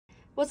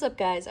What's up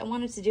guys? I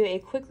wanted to do a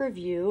quick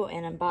review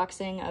and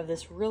unboxing of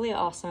this really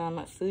awesome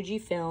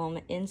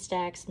Fujifilm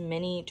Instax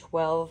Mini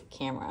 12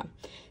 camera.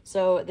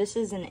 So this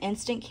is an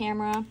instant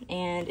camera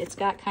and it's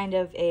got kind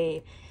of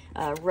a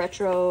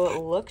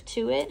retro look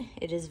to it.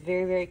 It is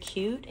very, very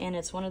cute and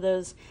it's one of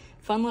those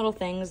fun little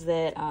things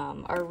that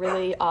are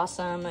really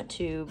awesome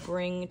to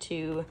bring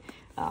to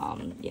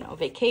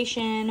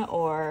vacation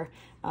or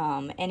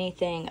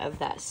anything of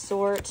that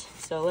sort.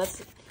 So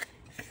let's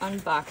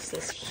unbox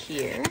this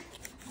here.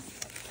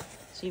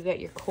 So you've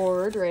got your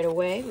cord right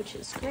away, which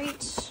is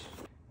great.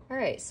 All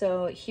right,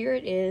 so here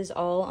it is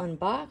all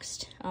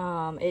unboxed.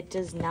 It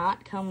does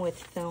not come with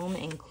film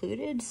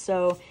included,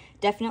 so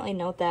definitely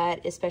note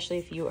that, especially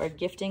if you are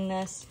gifting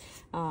this,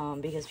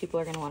 because people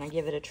are gonna wanna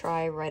give it a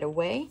try right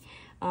away.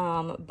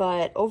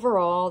 But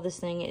overall, this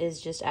thing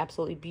is just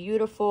absolutely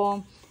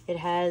beautiful. It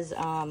has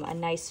a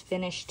nice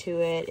finish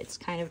to it. It's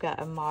kind of got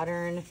a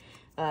modern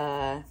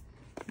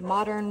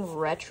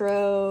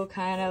retro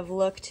kind of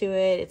look to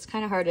it. It's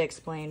kind of hard to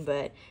explain,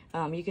 but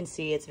you can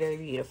see it's very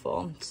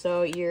beautiful.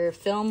 So your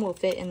film will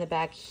fit in the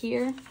back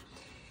here,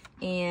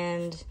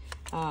 and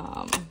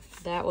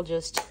that will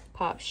just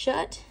pop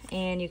shut,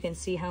 and you can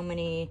see how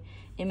many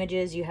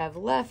images you have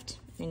left.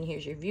 And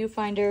here's your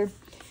viewfinder.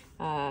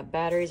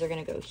 Batteries are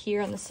going to go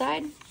here on the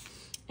side.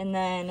 And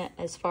then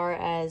as far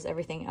as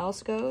everything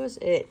else goes,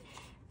 it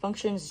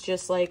functions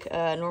just like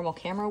a normal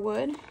camera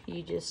would.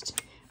 You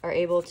just are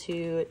able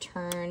to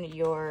turn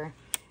your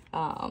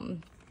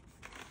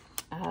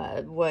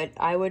what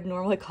I would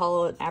normally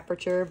call an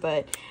aperture,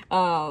 but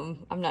I'm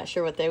not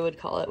sure what they would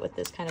call it with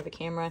this kind of a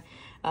camera,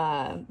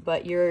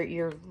 but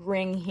your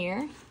ring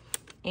here,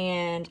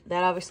 and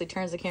that obviously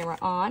turns the camera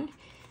on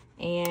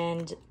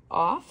and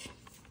off.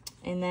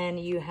 And then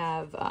you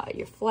have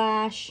your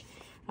flash,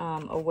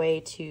 a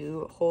way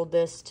to hold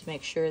this to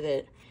make sure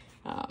that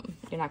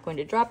you're not going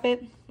to drop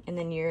it, and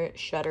then your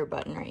shutter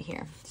button right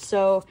here.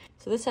 So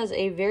this has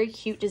a very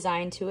cute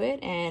design to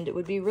it, and it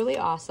would be really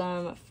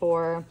awesome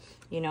for,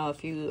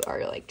 if you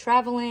are like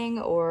traveling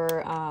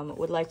or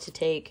would like to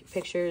take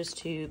pictures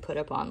to put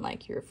up on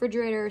like your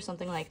refrigerator or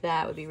something like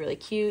that. Would be really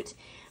cute.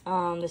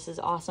 This is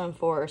awesome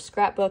for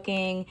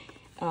scrapbooking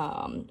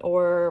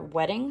or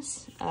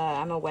weddings.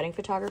 I'm a wedding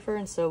photographer,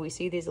 and so we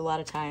see these a lot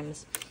of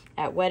times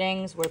at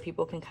weddings where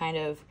people can kind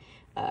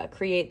of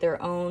create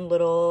their own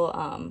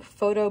little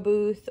photo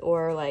booth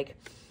or like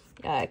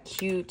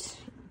cute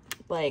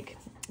like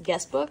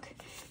guest book.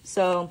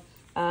 So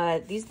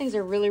these things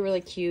are really,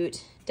 really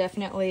cute.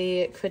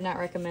 Definitely could not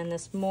recommend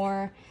this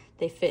more.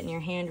 They fit in your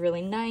hand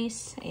really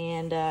nice,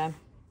 and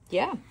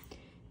yeah,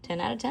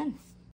 10 out of 10.